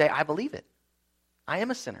you could say, I believe it. I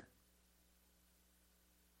am a sinner.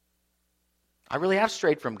 I really have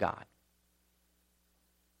strayed from God.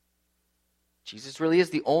 Jesus really is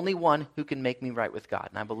the only one who can make me right with God,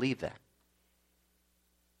 and I believe that.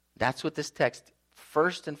 That's what this text,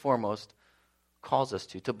 first and foremost, calls us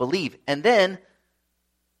to believe. And then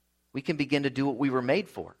we can begin to do what we were made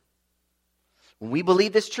for. When we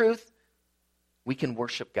believe this truth, we can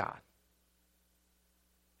worship God.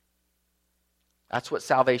 That's what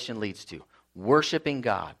salvation leads to, worshiping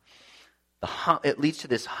God. It leads to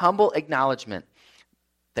this humble acknowledgement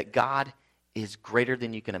that God is greater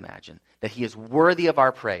than you can imagine, that he is worthy of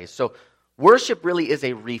our praise. So worship really is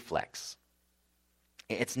a reflex.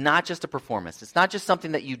 It's not just a performance. It's not just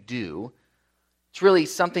something that you do. It's really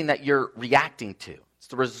something that you're reacting to. It's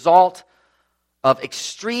the result of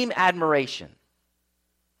extreme admiration.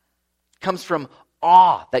 It comes from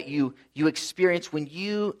awe that you experience when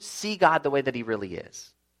you see God the way that he really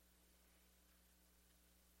is.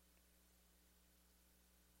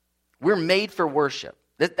 We're made for worship.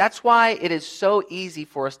 That's why it is so easy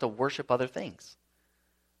for us to worship other things.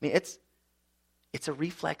 I mean, it's a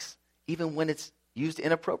reflex even when it's used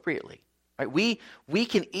inappropriately. Right? We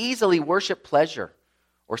can easily worship pleasure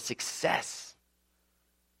or success.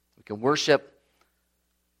 We can worship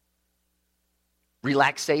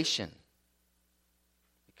relaxation.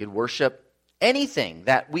 We could worship anything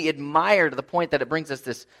that we admire to the point that it brings us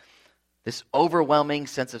this overwhelming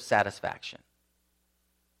sense of satisfaction.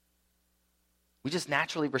 We just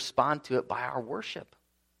naturally respond to it by our worship.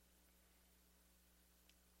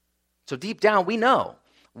 So deep down, we know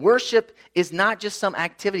worship is not just some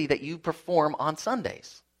activity that you perform on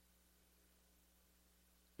Sundays.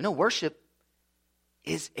 You know, worship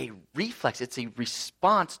is a reflex. It's a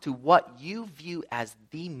response to what you view as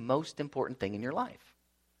the most important thing in your life.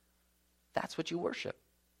 That's what you worship.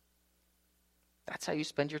 That's how you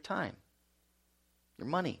spend your time, your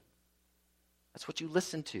money. That's what you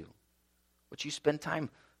listen to. What you spend time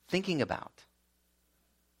thinking about.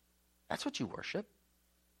 That's what you worship.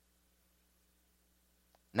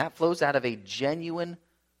 And that flows out of a genuine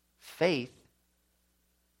faith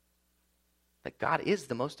that God is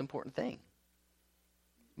the most important thing.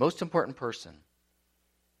 Most important person.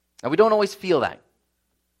 Now, we don't always feel that.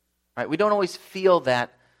 Right? We don't always feel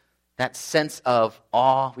that sense of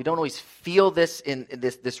awe. We don't always feel this in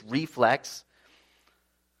this reflex.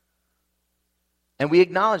 And we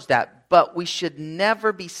acknowledge that, but we should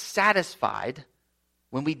never be satisfied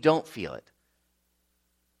when we don't feel it.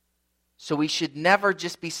 So we should never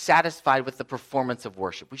just be satisfied with the performance of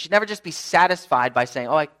worship. We should never just be satisfied by saying,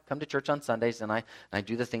 I come to church on Sundays and I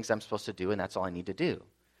do the things I'm supposed to do and that's all I need to do.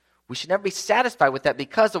 We should never be satisfied with that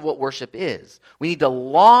because of what worship is. We need to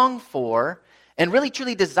long for and really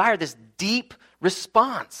truly desire this deep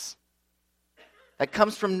response that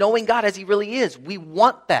comes from knowing God as he really is. We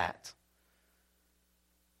want that.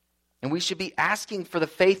 And we should be asking for the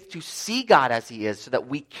faith to see God as he is so that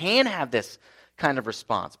we can have this kind of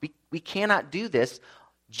response. We cannot do this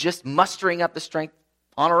just mustering up the strength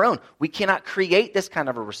on our own. We cannot create this kind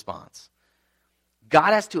of a response.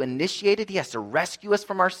 God has to initiate it. He has to rescue us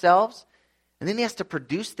from ourselves. And then he has to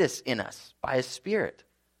produce this in us by his Spirit.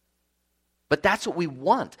 But that's what we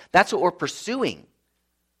want. That's what we're pursuing.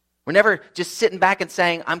 We're never just sitting back and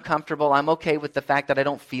saying, I'm comfortable. I'm okay with the fact that I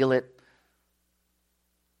don't feel it.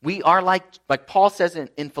 We are like Paul says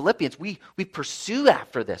in Philippians, we pursue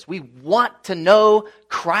after this. We want to know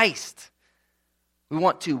Christ. We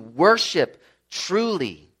want to worship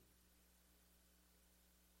truly.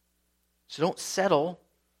 So don't settle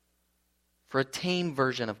for a tame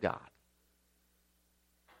version of God.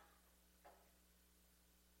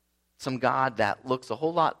 Some God that looks a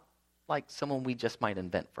whole lot like someone we just might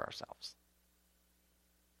invent for ourselves.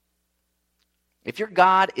 If your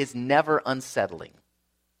God is never unsettling,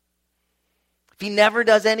 if he never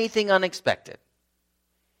does anything unexpected,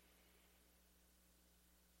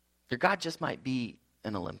 your God just might be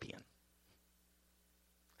an Olympian.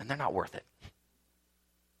 And they're not worth it.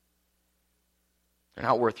 They're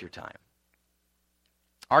not worth your time.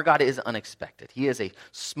 Our God is unexpected. He is a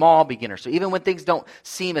small beginner. So even when things don't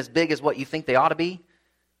seem as big as what you think they ought to be,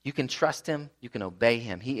 you can trust him, you can obey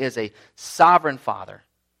him. He is a sovereign Father.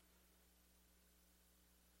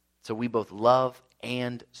 So we both love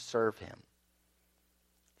and serve him.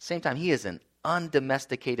 At the same time, he is an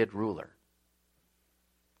undomesticated ruler.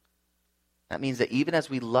 That means that even as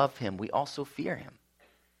we love him, we also fear him.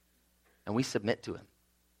 and we submit to him.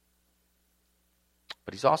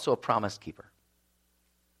 But he's also a promise keeper.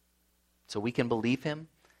 So we can believe him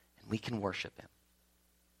and we can worship him.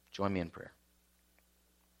 Join me in prayer.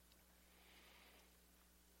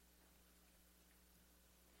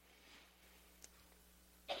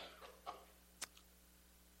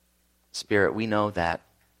 Spirit, we know that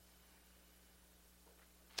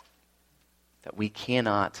we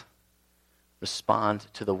cannot respond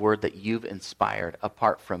to the word that you've inspired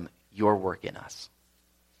apart from your work in us.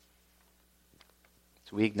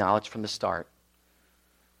 So we acknowledge from the start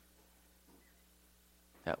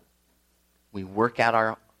that we work out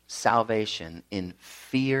our salvation in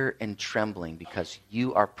fear and trembling because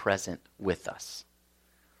you are present with us.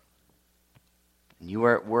 And you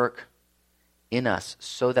are at work in us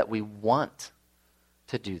so that we want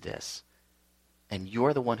to do this. And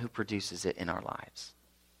you're the one who produces it in our lives.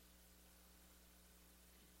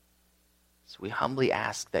 So we humbly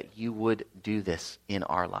ask that you would do this in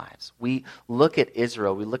our lives. We look at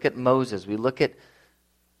Israel, we look at Moses, we look at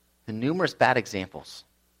the numerous bad examples.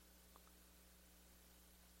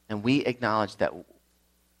 And we acknowledge that,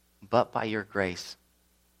 but by your grace,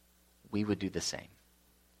 we would do the same.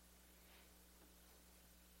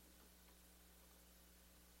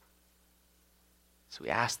 So we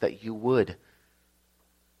ask that you would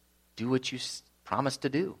do what you promised to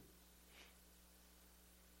do.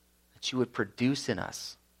 That you would produce in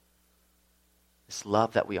us this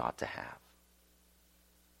love that we ought to have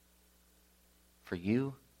for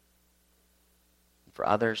you and for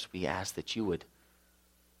others. We ask that you would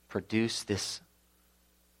produce this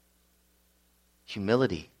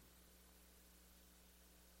humility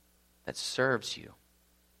that serves you.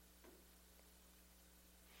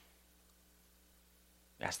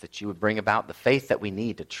 We ask that you would bring about the faith that we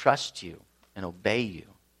need to trust you and obey you.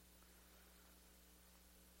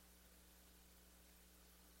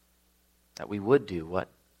 That we would do what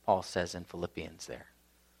Paul says in Philippians there.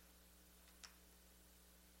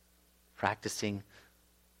 Practicing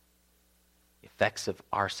the effects of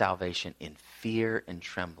our salvation in fear and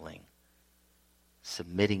trembling,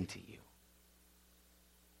 submitting to you.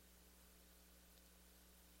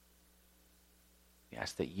 We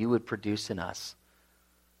ask that you would produce in us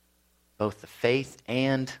both the faith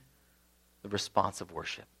and the response of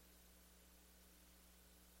worship.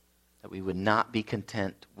 That we would not be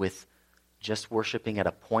content with just worshiping at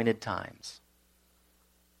appointed times.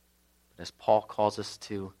 But as Paul calls us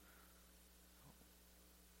to,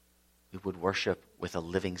 we would worship with a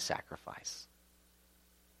living sacrifice.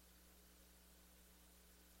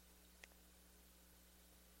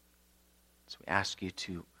 So we ask you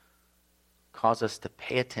to cause us to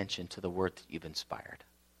pay attention to the word that you've inspired.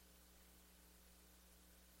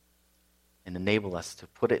 And enable us to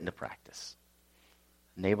put it into practice.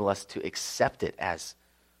 Enable us to accept it as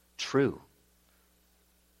true.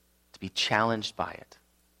 To be challenged by it.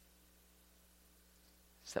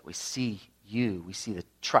 So that we see you, we see the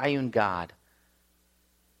triune God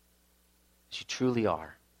as you truly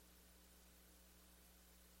are.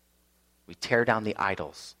 We tear down the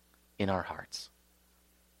idols in our hearts.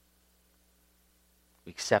 We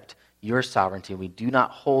accept your sovereignty. We do not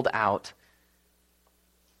hold out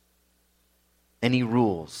any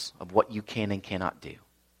rules of what you can and cannot do.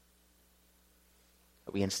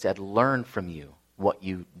 But we instead learn from you what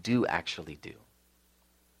you do actually do.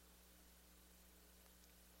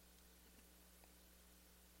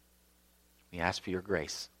 We ask for your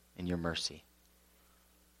grace and your mercy.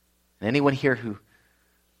 And anyone here who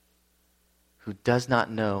does not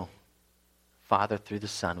know Father through the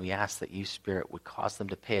Son, we ask that you, Spirit, would cause them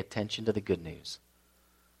to pay attention to the good news.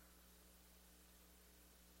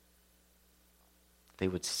 They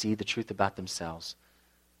would see the truth about themselves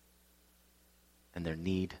and their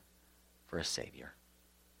need for a Savior.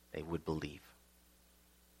 They would believe.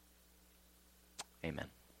 Amen.